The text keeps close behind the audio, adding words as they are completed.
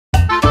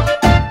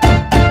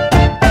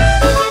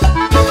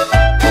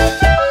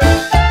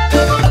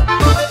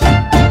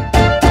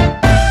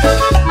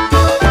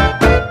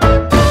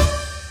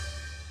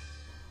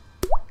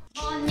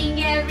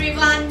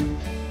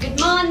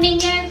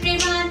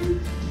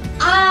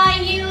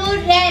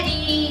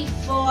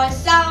for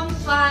some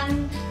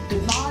fun.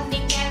 Good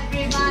morning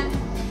everyone.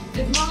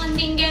 Good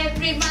morning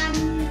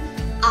everyone.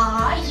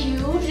 Are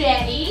you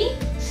ready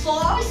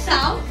for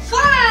some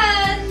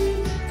fun?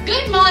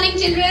 Good morning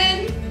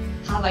children.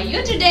 How are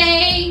you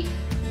today?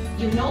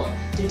 You know,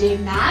 today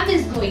ma'am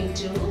is going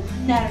to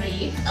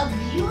narrate a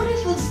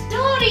beautiful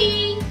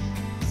story.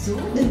 So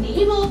the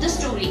name of the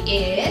story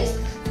is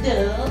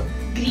The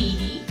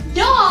Greedy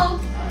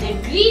Dog. The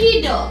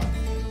Greedy Dog.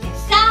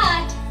 Let's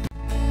start.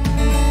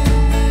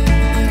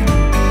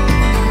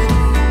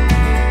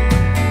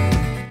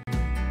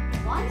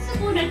 Once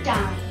upon a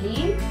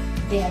time,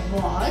 there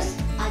was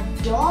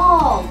a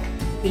dog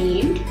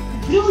named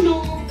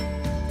Bruno.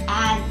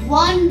 And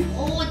one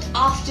hot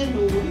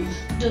afternoon,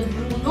 the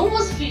Bruno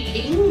was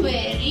feeling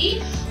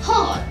very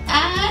hot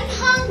and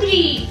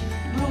hungry.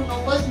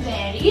 Bruno was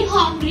very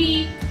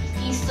hungry.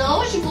 He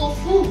searched for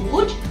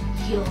food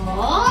here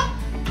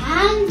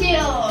and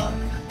there.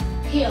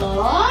 Here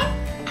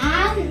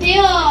and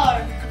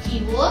there.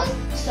 He was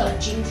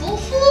searching for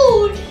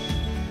food.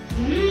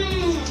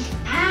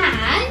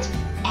 And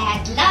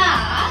at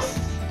last,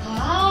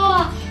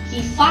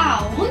 he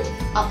found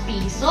a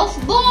piece of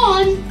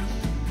bone.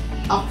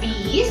 A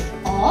piece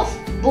of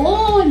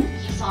bone.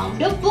 He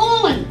found a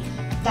bone.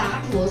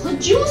 That was a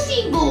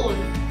juicy bone.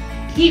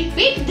 He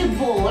picked the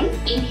bone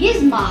in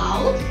his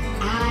mouth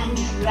and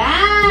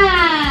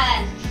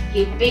ran.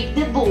 He picked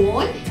the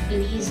bone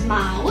in his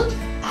mouth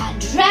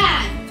and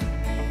ran.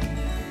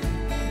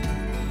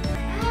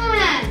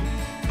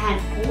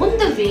 And on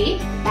the way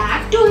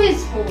back to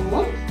his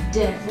home,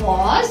 there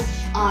was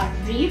a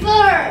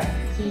river.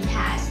 He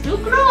has to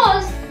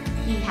cross.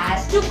 He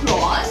has to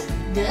cross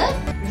the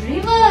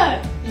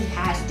river. He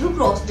has to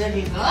cross the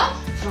river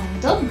from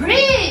the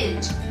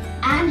bridge.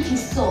 And he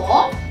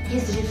saw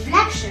his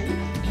reflection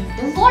in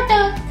the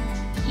water.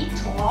 He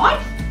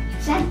thought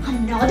it's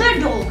another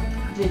dog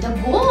with a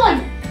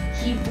bone.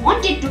 He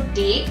wanted to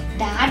take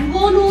that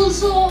bone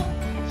also.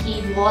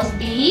 He was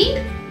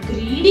being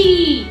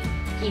greedy.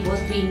 He was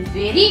being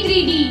very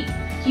greedy.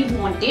 He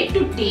wanted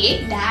to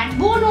take that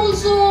bone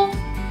also.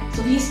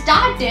 So he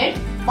started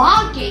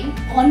barking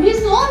on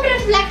his own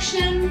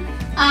reflection.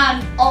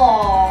 And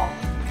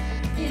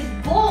his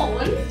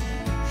bone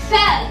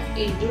fell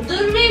into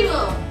the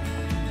river.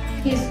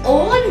 His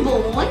own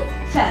bone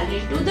fell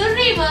into the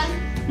river.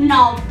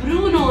 Now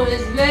Bruno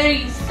is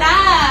very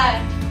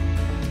sad.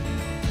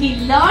 He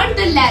learned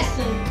the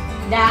lesson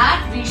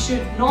that we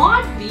should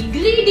not be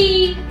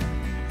greedy.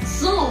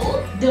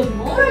 So the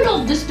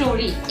moral of the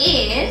story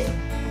is,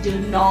 do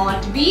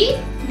not be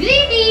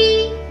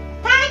greedy.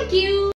 Thank you.